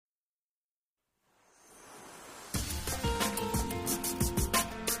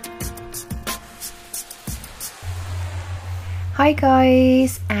Hi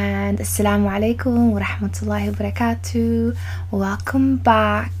guys, and assalamu alaikum wa rahmatullahi wa barakatuh. Welcome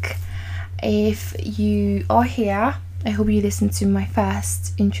back. If you are here, I hope you listened to my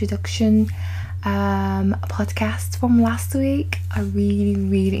first introduction podcast from last week. I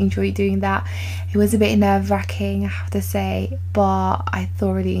really enjoyed doing that. It was a bit nerve-wracking, I have to say, but I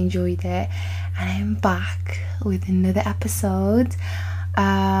thoroughly enjoyed it, and I'm back with another episode.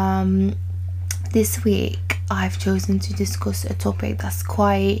 This week I've chosen to discuss a topic that's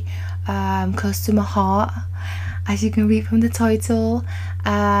quite close to my heart, as you can read from the title.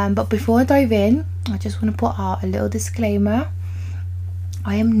 But before I dive in, I just want to put out a little disclaimer.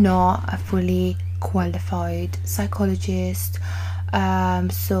 I am not a fully qualified psychologist,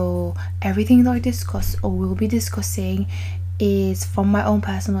 so everything that I discuss or will be discussing is from my own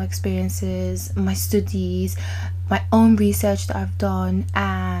personal experiences, my studies, my own research that I've done,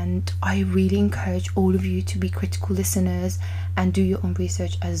 and I really encourage all of you to be critical listeners and do your own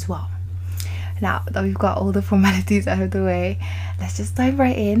research as well. Now that we've got all the formalities out of the way, let's just dive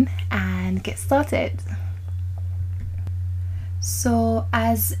right in and get started. So,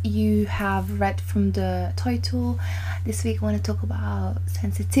 as you have read from the title, this week I want to talk about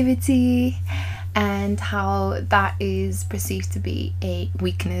sensitivity and how that is perceived to be a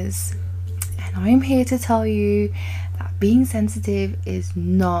weakness. And I'm here to tell you that being sensitive is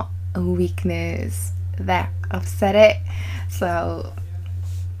not a weakness. There, I've said it. So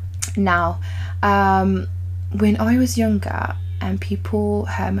now, when I was younger and people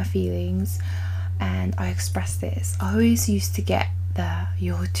hurt my feelings and I expressed this, I always used to get the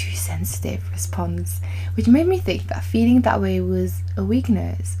 "you're too sensitive" response, which made me think that feeling that way was a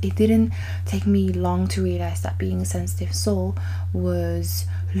weakness. It didn't take me long to realize that being a sensitive soul was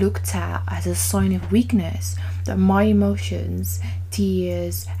looked at as a sign of weakness, that my emotions,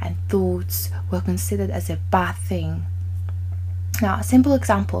 tears and thoughts were considered as a bad thing. Now, a simple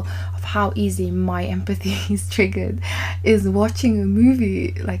example of how easily my empathy is triggered is watching a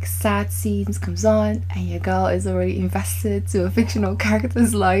movie. Like, sad scenes comes on and your girl is already invested to a fictional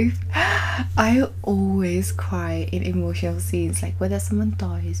character's life. I always cry in emotional scenes, like whether someone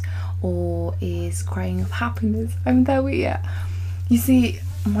dies or is crying of happiness. I'm there with you. You see,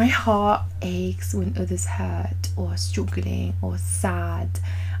 my heart aches when others hurt or struggling or sad,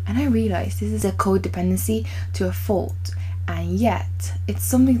 and I realize this is a codependency to a fault. And yet it's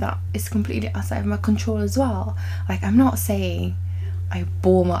something that is completely outside of my control as well. Like, I'm not saying I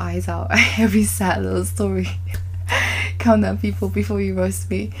bawl my eyes out at every sad little story. Calm down, people, before you roast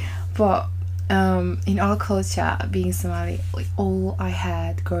me. But in our culture, being Somali, all I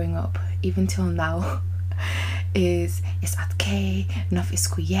heard growing up, even till now, is adke, naf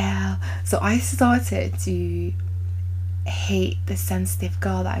iskuyel. So I started to hate the sensitive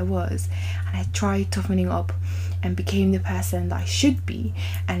girl that I was, and I tried toughening up and became the person that I should be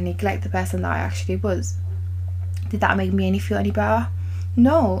and neglect the person that I actually was. Did that make me feel any better?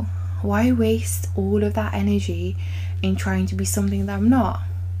 No. Why waste all of that energy in trying to be something that I'm not?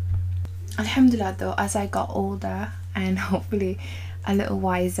 Alhamdulillah though, as I got older and hopefully a little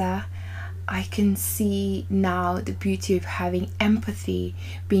wiser, I can see now the beauty of having empathy,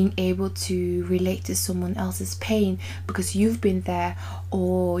 being able to relate to someone else's pain because you've been there,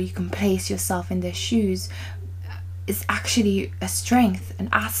 or you can place yourself in their shoes. Is actually a strength, an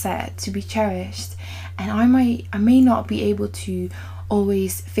asset to be cherished. And I may not be able to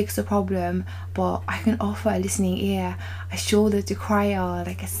always fix a problem, but I can offer a listening ear, a shoulder to cry on,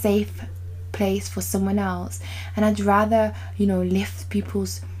 like a safe place for someone else. And I'd rather, lift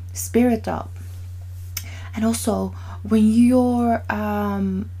people's spirit up. And also, when you're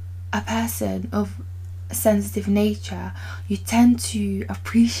a person of sensitive nature, you tend to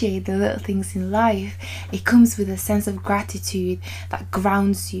appreciate the little things in life. It comes with a sense of gratitude that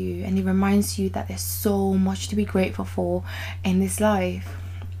grounds you, and it reminds you that there's so much to be grateful for in this life.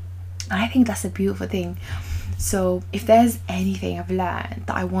 And I think that's a beautiful thing. So if there's anything I've learned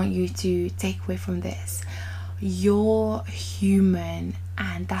that I want you to take away from this, you're human,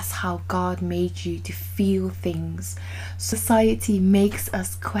 and that's how God made you, to feel things. Society makes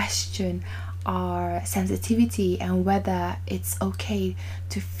us question our sensitivity and whether it's okay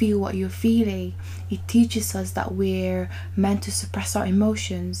to feel what you're feeling. It teaches us that we're meant to suppress our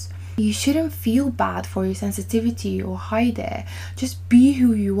emotions. You shouldn't feel bad for your sensitivity or hide it. Just be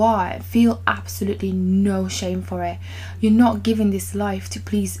who you are and feel absolutely no shame for it. You're not given this life to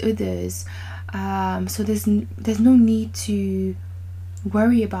please others, so there's no need to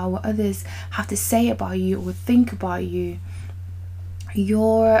worry about what others have to say about you or think about you.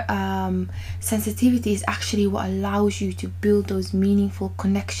 your sensitivity is actually what allows you to build those meaningful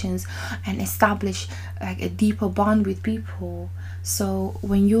connections and establish like a deeper bond with people. So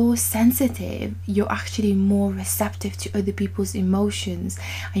when you're sensitive, you're actually more receptive to other people's emotions,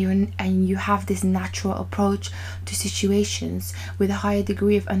 and you have this natural approach to situations with a higher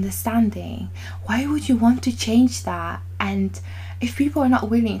degree of understanding. Why would you want to change that? And if people are not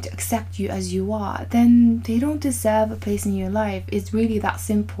willing to accept you as you are, then they don't deserve a place in your life. It's really that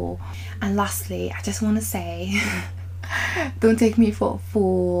simple. And lastly, I just want to say don't take me for a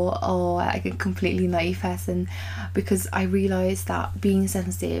fool or like a completely naive person, because I realize that being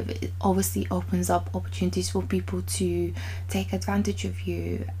sensitive, it obviously opens up opportunities for people to take advantage of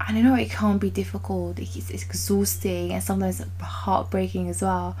you. And I know it can't be difficult, it's exhausting and sometimes heartbreaking as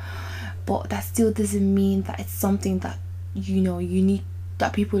well, but that still doesn't mean that it's something that you need,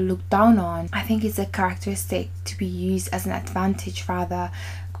 that people look down on. I think it's a characteristic to be used as an advantage rather,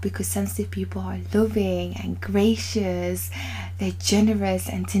 because sensitive people are loving and gracious, they're generous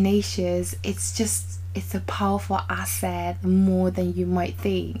and tenacious. It's a powerful asset more than you might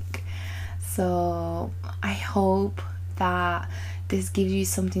think. So I hope that this gives you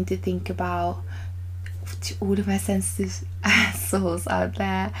something to think about. To all of my sensitive souls out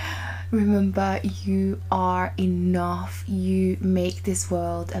there, remember, you are enough. You make this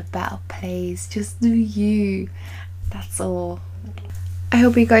world a better place. Just do you. That's all. I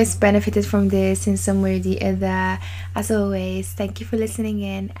hope you guys benefited from this in some way or the other. As always, thank you for listening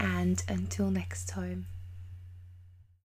in, and until next time.